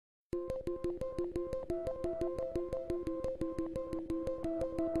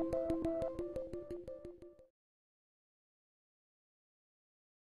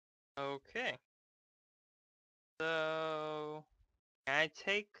Okay. So, can I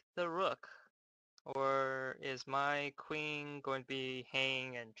take the rook? Or is my queen going to be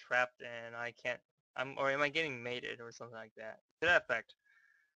hanging and trapped and I can't, or am I getting mated or something like that? To that effect.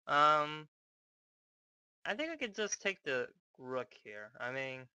 Um, I think I could just take the rook here. I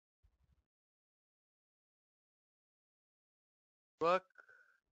mean, rook,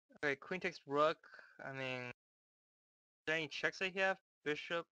 okay, queen takes rook. I mean, is there any checks that he have?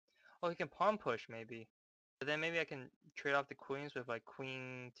 Bishop. Oh, he can pawn push maybe. But then maybe I can trade off the queens with like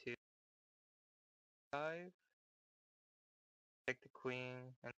queen to 5. Take the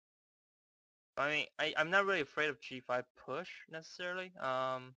queen. And I mean, I'm not really afraid of g5 push necessarily.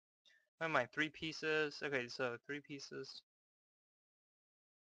 Never mind, 3 pieces. Okay, so 3 pieces.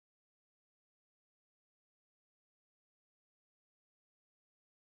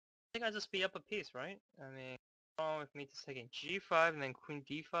 I think I'll just be up a piece, right? I mean, what's wrong with me just taking g5 and then queen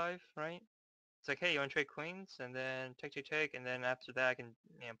d5, right? It's like, hey, you want to trade queens? And then take, and then after that I can,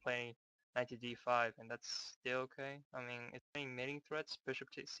 play knight to d5, and that's still okay. I mean, is there any mating threats? Bishop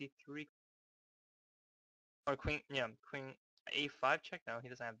to c3? Or queen, queen a5 check? No, he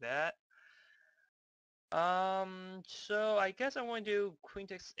doesn't have that. So I guess I want to do queen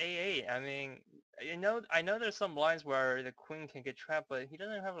takes a8. I mean, I know there's some lines where the queen can get trapped, but he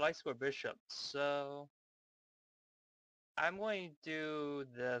doesn't have a light square bishop, so I'm going to do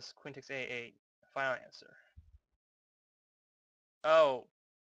this queen takes a8. Final answer. Oh,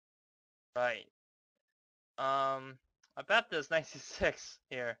 right. I bet this knight c6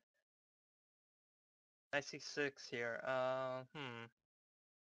 here. Knight c6 here. I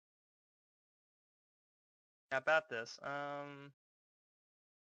bet this. I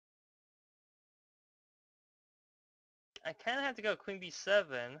kind of have to go queen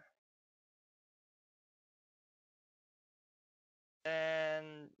b7.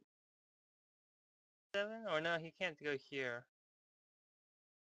 And 7? Or no, he can't go here.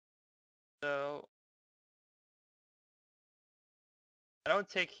 So I don't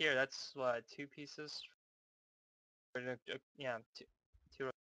take here. That's what, 2 pieces? Yeah, two.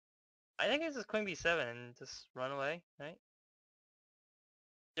 I think it's just queen b7 and just run away, right?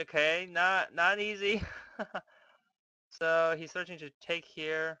 Okay, not easy. So he's searching to take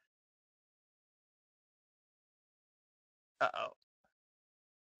here. Uh-oh.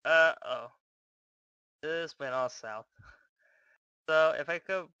 Uh-oh. This went all south. So if I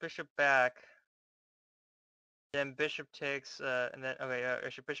go bishop back, then bishop takes, and then, okay,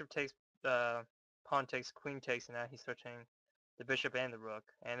 bishop takes, pawn takes, queen takes, and now he's searching the bishop and the rook,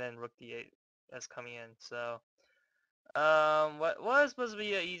 and then rook d8 is coming in. So, what was supposed to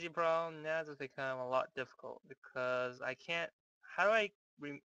be an easy problem now has become a lot difficult because I can't. How do I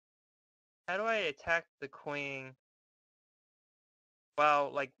how do I attack the queen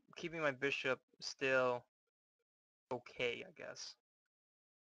while like keeping my bishop still okay? I guess.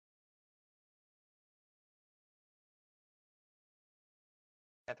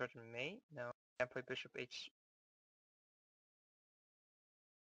 Can I threaten mate? No. Can I play bishop h?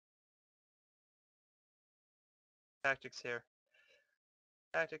 Tactics here.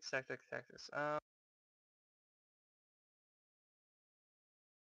 Tactics.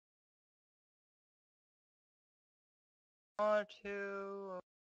 One, two.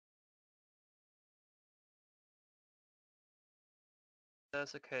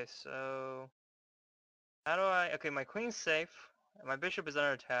 That's okay. So how do I? Okay, my queen's safe. My bishop is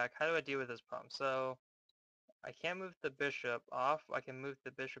under attack. How do I deal with this problem? So I can't move the bishop off. I can move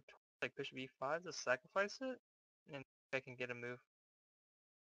the bishop towards, like bishop e5 to sacrifice it, and I can get a move.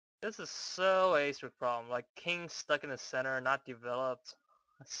 This is so ace with problem. Like king stuck in the center, not developed.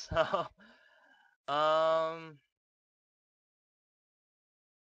 So, um,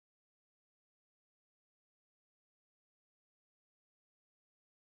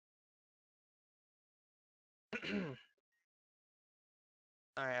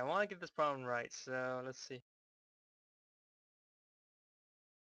 all right. I want to get this problem right. So let's see.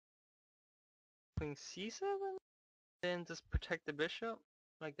 Queen c7, then just protect the bishop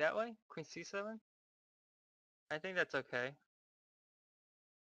like that way. Queen c7. I think that's okay.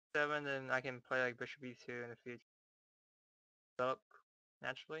 7, then I can play like bishop e2 in the future. Up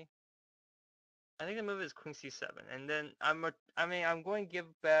naturally. I think the move is queen c7, and then I'm going to give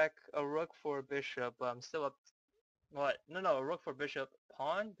back a rook for a bishop, but I'm still up. What? No, a rook for bishop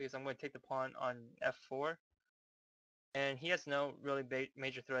pawn because I'm going to take the pawn on f4, and he has no really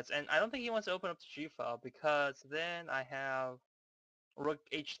major threats, and I don't think he wants to open up to g file because then I have rook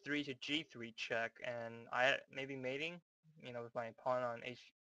h3 to g3 check, and I maybe mating, with my pawn on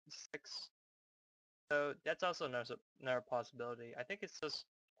h6. So that's also another possibility. I think it's just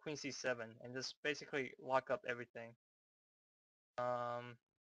queen c7 and just basically lock up everything.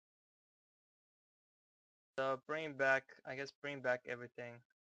 So bring back, I guess bring back everything.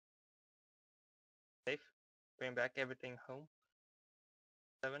 Safe. Bring back everything home.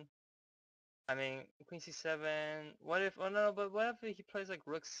 7. I mean, queen c7. What if? Oh no, but what if he plays like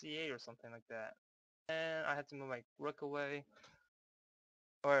rook c8 or something like that? And I have to move my rook away,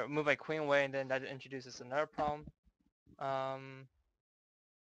 or move my queen away, and then that introduces another problem.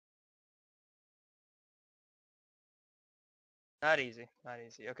 Not easy, not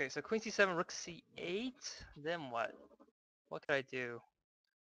easy. Okay, so queen c7, rook c8. Then what? What could I do?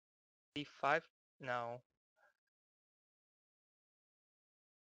 d5? No.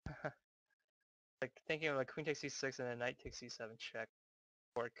 Like thinking of like queen takes c6 and then knight takes c7 check.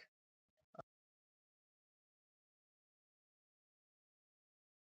 Fork.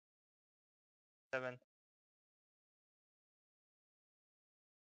 7.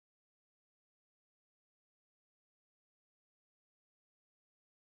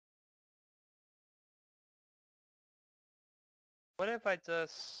 What if I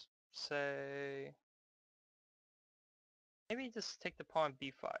just say maybe just take the pawn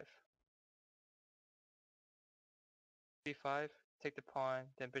b5. b5, take the pawn,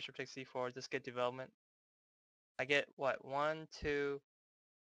 then bishop takes c4, just get development. I get what? 1, 2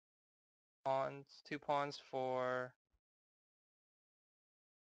 pawns, 2 pawns for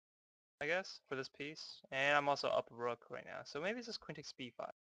I guess for this piece. And I'm also up rook right now. So maybe it's just queen takes b5.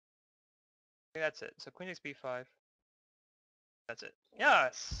 Okay, that's it. So queen takes b5. That's it.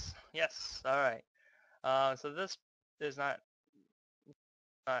 Yes! Yes! Alright. So this is not,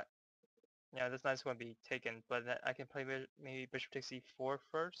 yeah, this knight's going to be taken, but I can play maybe bishop takes e4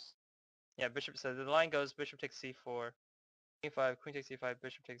 first. Yeah, bishop, so the line goes bishop takes c4, e5, queen takes e5,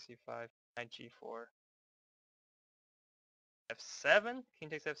 bishop takes e5, knight g4, f7, king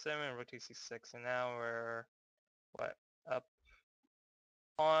takes f7, and rook takes c6, and now we're, what, up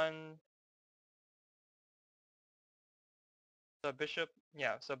on, so bishop,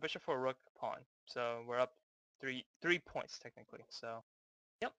 yeah, so bishop for rook, pawn, so we're up three points technically, so,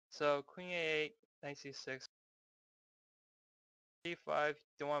 yep, so queen a8, knight c6, d5,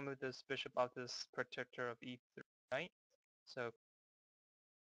 don't want to move this bishop out this protector of e3 knight, so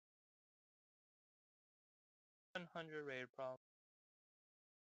 100 rated problem.